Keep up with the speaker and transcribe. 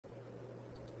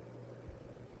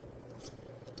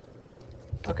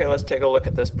Okay, let's take a look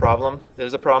at this problem. This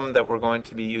is a problem that we're going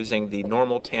to be using the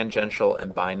normal, tangential,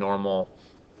 and binormal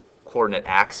coordinate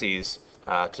axes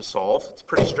to solve. It's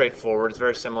pretty straightforward. It's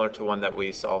very similar to one that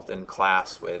we solved in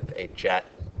class with a jet.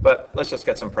 But let's just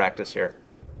get some practice here.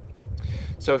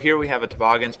 So here we have a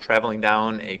toboggan traveling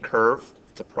down a curve.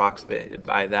 It's approximated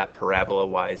by that parabola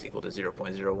y is equal to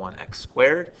 0.01 x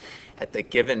squared. At the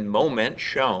given moment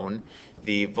shown,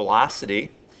 the velocity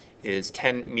is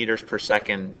 10 meters per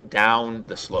second down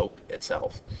the slope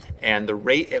itself. And the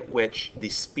rate at which the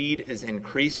speed is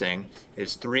increasing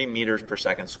is 3 meters per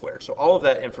second squared. So all of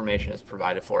that information is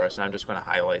provided for us, and I'm just going to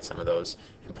highlight some of those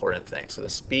important things. So the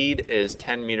speed is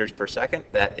 10 meters per second.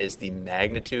 That is the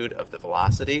magnitude of the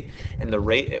velocity. And the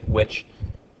rate at which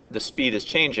the speed is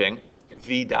changing,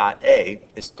 v dot a,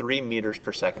 is 3 meters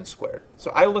per second squared. So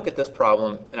I look at this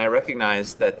problem, and I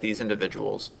recognize that these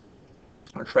individuals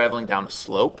are traveling down a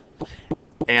slope.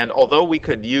 And although we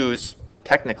could use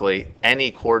technically any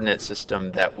coordinate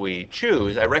system that we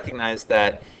choose, I recognize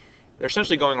that they're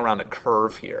essentially going around a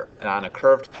curve here. And on a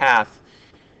curved path,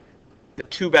 the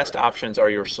two best options are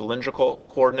your cylindrical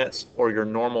coordinates or your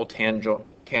normal,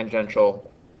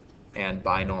 tangential, and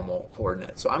binormal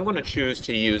coordinates. So I'm going to choose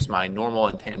to use my normal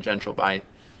and tangential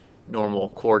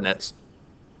binormal coordinates.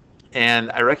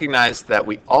 And I recognize that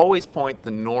we always point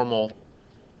the normal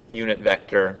unit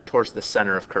vector towards the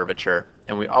center of curvature,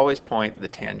 and we always point the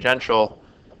tangential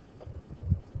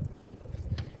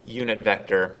unit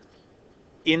vector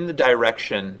in the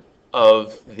direction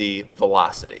of the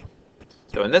velocity.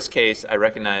 So in this case, I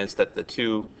recognize that the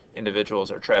two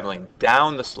individuals are traveling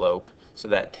down the slope, so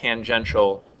that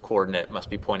tangential coordinate must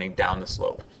be pointing down the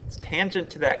slope. It's tangent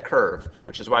to that curve,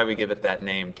 which is why we give it that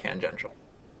name, tangential.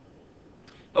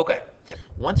 Okay,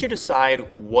 once you decide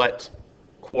what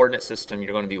coordinate system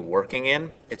you're going to be working in,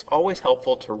 it's always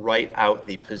helpful to write out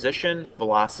the position,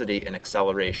 velocity, and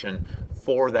acceleration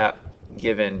for that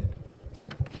given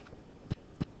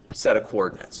set of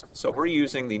coordinates. So we're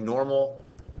using the normal,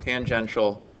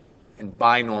 tangential, and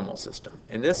binormal system.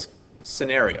 In this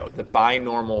scenario, the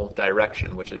binormal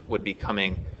direction, which would be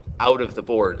coming out of the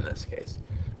board in this case,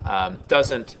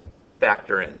 doesn't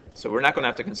factor in. So we're not going to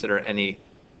have to consider any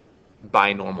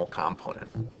binormal component.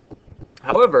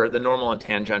 However, the normal and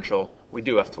tangential, we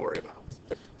do have to worry about.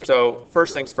 So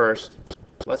first things first,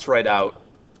 let's write out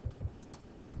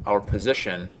our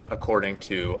position according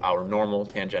to our normal,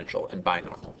 tangential, and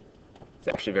binormal. It's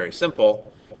actually very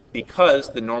simple.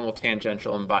 Because the normal,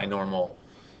 tangential, and binormal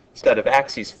set of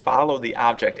axes follow the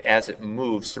object as it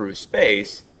moves through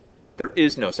space, there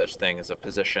is no such thing as a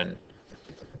position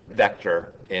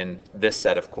vector in this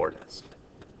set of coordinates.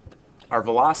 Our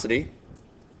velocity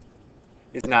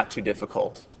is not too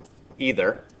difficult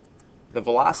either. The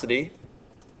velocity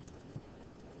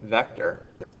vector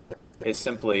is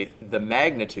simply the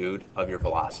magnitude of your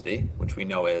velocity, which we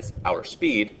know is our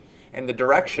speed, and the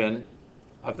direction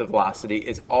of the velocity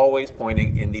is always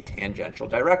pointing in the tangential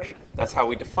direction. That's how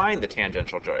we define the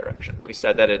tangential direction. We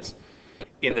said that it's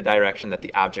in the direction that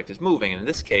the object is moving, and in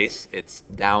this case, it's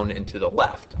down and to the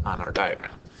left on our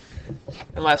diagram.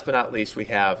 And last but not least, we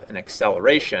have an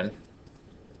acceleration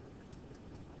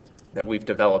that we've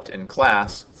developed in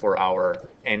class for our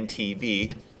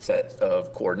NTV set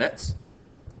of coordinates.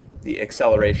 The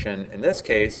acceleration in this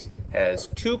case has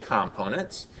two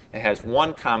components. It has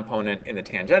one component in the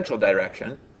tangential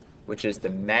direction, which is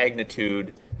the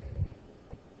magnitude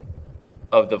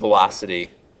of the velocity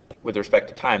with respect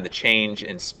to time, the change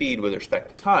in speed with respect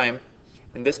to time,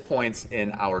 and this points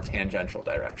in our tangential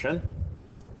direction.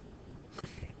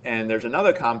 And there's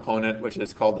another component which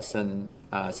is called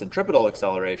the centripetal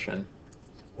acceleration,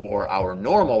 or our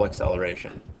normal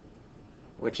acceleration,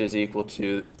 which is equal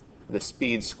to the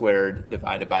speed squared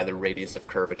divided by the radius of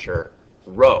curvature,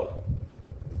 rho,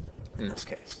 in this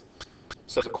case.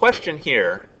 So the question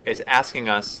here is asking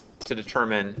us to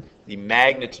determine the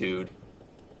magnitude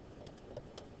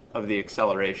of the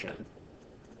acceleration.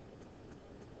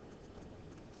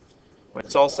 When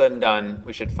it's all said and done,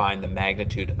 we should find the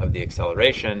magnitude of the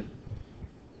acceleration.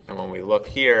 And when we look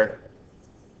here,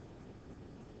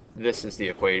 this is the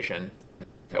equation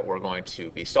that we're going to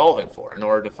be solving for. In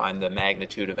order to find the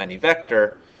magnitude of any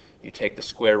vector, you take the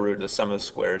square root of the sum of the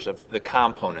squares of the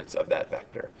components of that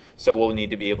vector. So we'll need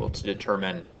to be able to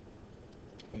determine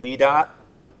v dot,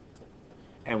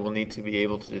 and we'll need to be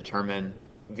able to determine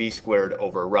v squared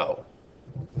over rho.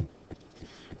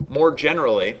 More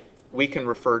generally, we can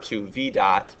refer to v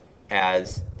dot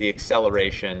as the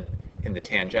acceleration in the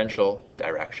tangential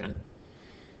direction,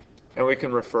 and we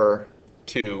can refer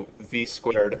to v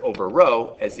squared over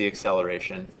rho as the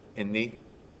acceleration in the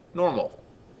normal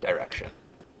direction.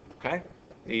 Okay?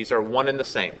 These are one and the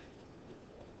same.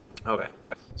 Okay,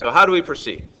 so how do we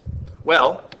proceed?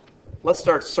 Well, let's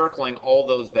start circling all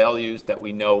those values that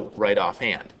we know right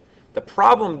offhand. The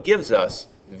problem gives us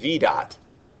v dot.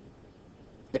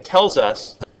 It tells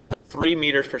us 3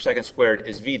 meters per second squared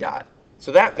is v dot.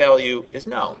 So that value is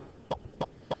known.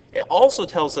 It also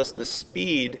tells us the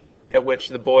speed at which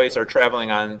the boys are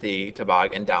traveling on the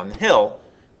toboggan down the hill.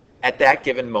 At that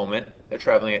given moment, they're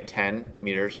traveling at 10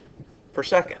 meters per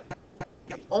second.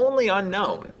 The only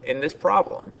unknown in this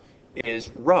problem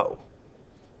is rho.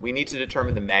 We need to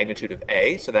determine the magnitude of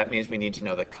A, so that means we need to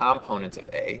know the components of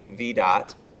A. V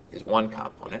dot is one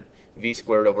component. V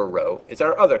squared over rho is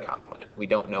our other component. We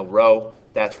don't know rho.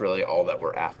 That's really all that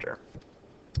we're after.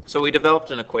 So we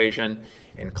developed an equation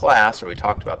in class, or we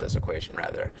talked about this equation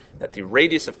rather, that the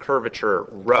radius of curvature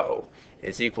rho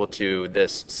is equal to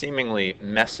this seemingly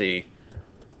messy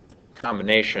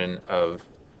combination of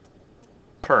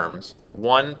terms,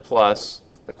 1 plus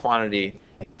the quantity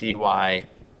dy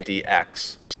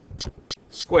dx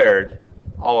squared,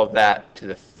 all of that to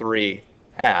the 3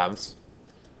 halves,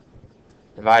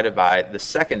 divided by the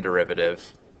second derivative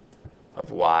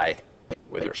of y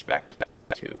with respect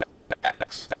to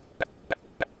x.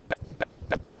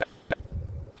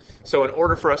 So in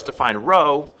order for us to find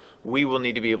rho, we will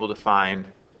need to be able to find,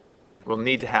 we'll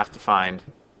need to have to find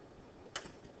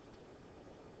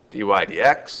dy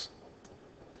dx,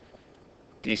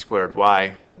 d squared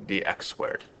y dx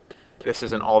squared. This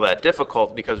isn't all that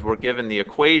difficult because we're given the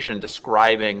equation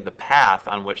describing the path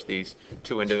on which these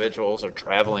two individuals are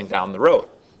traveling down the road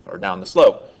or down the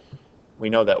slope. We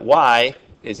know that y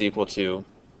is equal to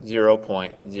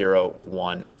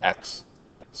 0.01x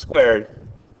squared.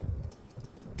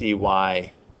 Dy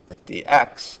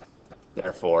dx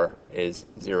therefore is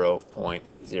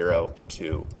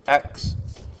 0.02x,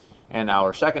 and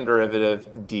our second derivative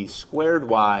d squared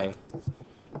y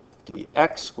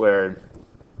dx squared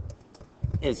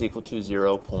is equal to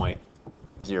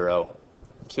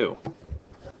 0.02.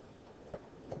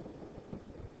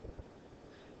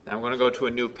 Now I'm going to go to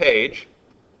a new page,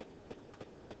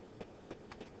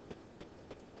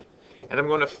 and I'm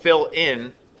going to fill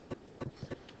in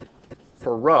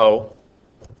for rho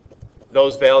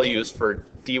those values for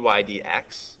dy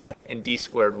dx and d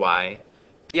squared y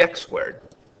dx squared.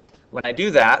 When I do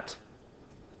that,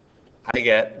 I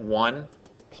get 1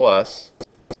 plus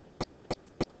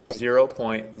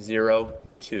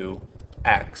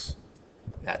 0.02x,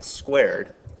 that's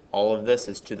squared. All of this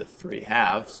is to the 3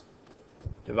 halves,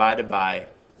 divided by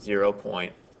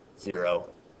 0.02.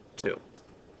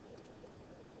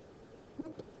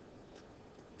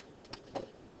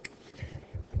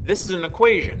 This is an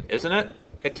equation, isn't it?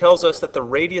 It tells us that the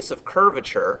radius of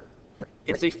curvature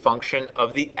is a function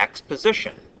of the x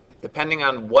position. Depending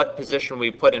on what position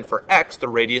we put in for x, the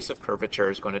radius of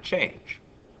curvature is going to change.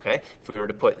 Okay? If we were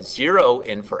to put 0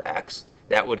 in for x,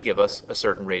 that would give us a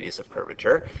certain radius of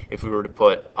curvature. If we were to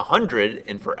put 100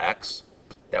 in for x,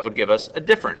 that would give us a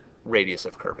different radius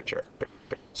of curvature.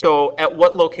 So at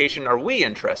what location are we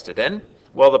interested in?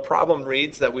 Well, the problem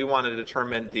reads that we want to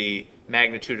determine the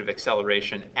magnitude of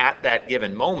acceleration at that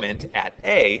given moment at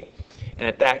A, and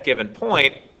at that given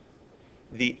point,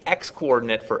 the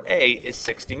x-coordinate for A is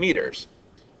 60 meters.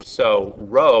 So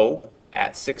rho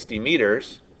at 60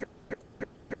 meters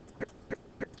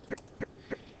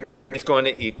is going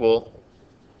to equal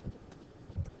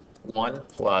 1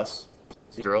 plus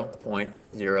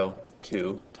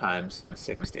 0.02 times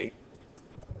 60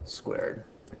 squared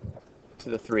to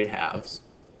the 3 halves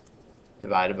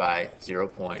divided by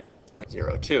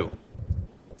 0.02.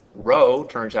 Rho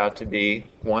turns out to be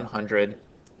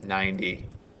 190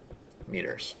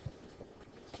 meters.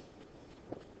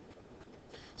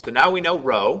 So now we know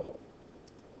rho.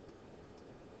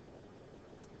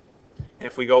 And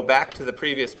if we go back to the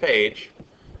previous page,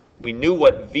 we knew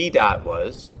what v dot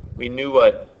was. We knew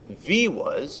what v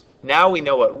was. Now we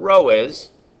know what rho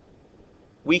is.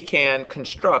 We can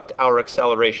construct our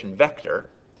acceleration vector.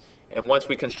 And once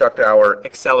we construct our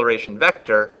acceleration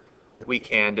vector, we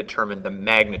can determine the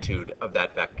magnitude of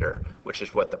that vector, which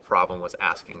is what the problem was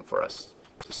asking for us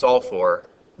to solve for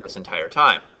this entire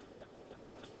time.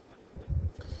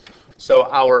 So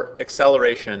our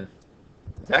acceleration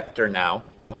vector now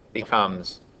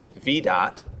becomes v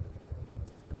dot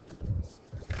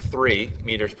 3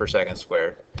 meters per second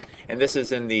squared, and this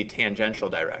is in the tangential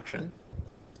direction,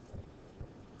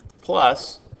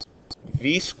 plus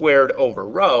v squared over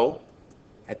rho.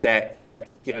 At that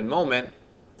given moment,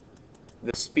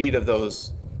 the speed of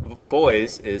those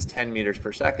boys is 10 meters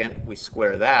per second. We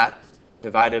square that,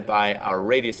 divided by our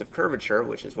radius of curvature,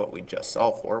 which is what we just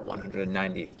solved for,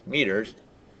 190 meters.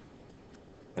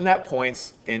 and that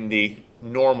points in the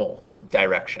normal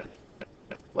direction.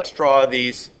 Let's draw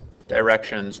these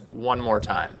directions one more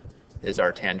time. This is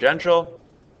our tangential,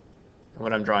 and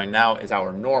what I'm drawing now is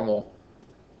our normal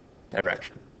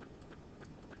direction.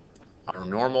 Our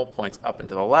normal points up and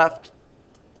to the left,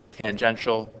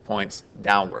 tangential points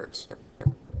downwards.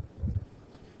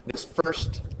 This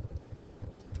first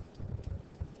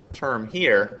term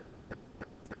here,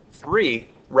 3,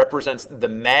 represents the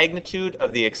magnitude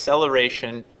of the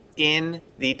acceleration in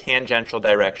the tangential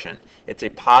direction. It's a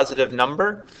positive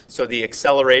number, so the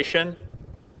acceleration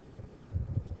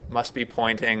must be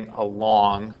pointing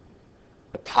along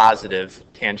the positive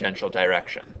tangential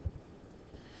direction.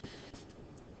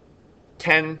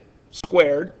 10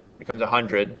 squared becomes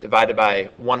 100 divided by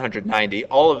 190.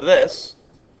 All of this,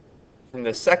 in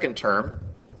the second term,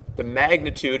 the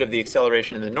magnitude of the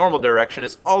acceleration in the normal direction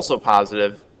is also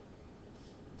positive,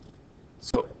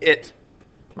 so it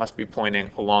must be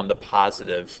pointing along the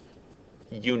positive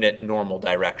unit normal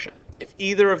direction. If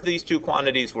either of these two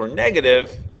quantities were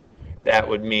negative, that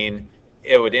would mean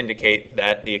it would indicate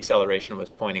that the acceleration was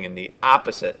pointing in the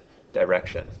opposite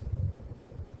direction.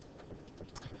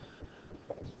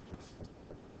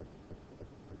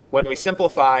 When we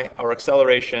simplify, our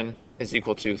acceleration is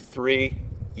equal to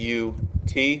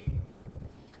 3ut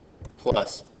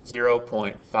plus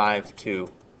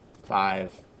 0.525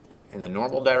 in the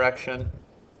normal direction.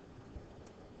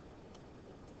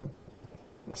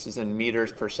 This is in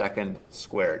meters per second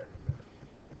squared.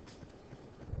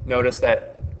 Notice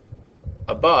that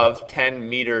above 10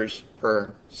 meters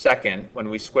per second, when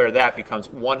we square that, becomes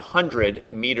 100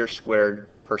 meters squared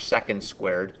per second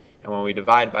squared. And when we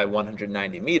divide by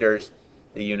 190 meters,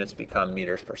 the units become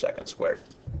meters per second squared.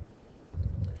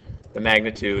 The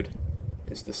magnitude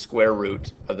is the square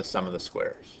root of the sum of the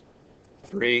squares.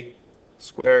 3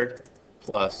 squared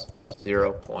plus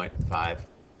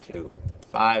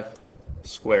 0.525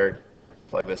 squared.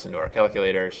 Plug this into our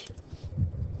calculators.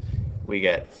 We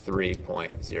get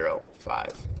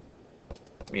 3.05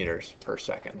 meters per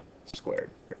second squared.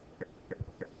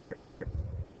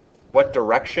 What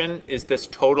direction is this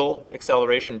total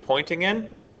acceleration pointing in?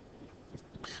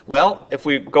 Well, if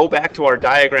we go back to our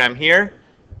diagram here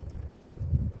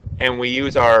and we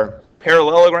use our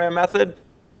parallelogram method,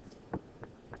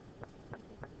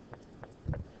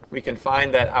 we can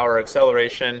find that our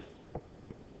acceleration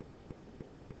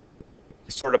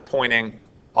is sort of pointing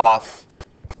off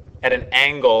at an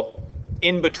angle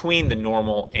in between the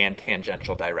normal and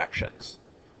tangential directions.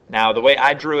 Now, the way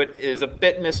I drew it is a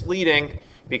bit misleading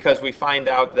because we find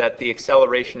out that the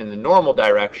acceleration in the normal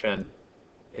direction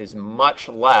is much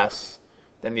less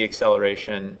than the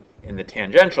acceleration in the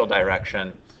tangential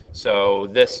direction. So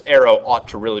this arrow ought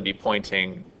to really be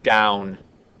pointing down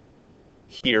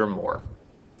here more.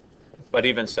 But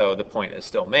even so, the point is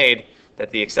still made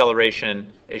that the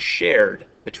acceleration is shared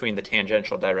between the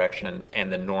tangential direction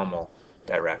and the normal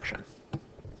direction.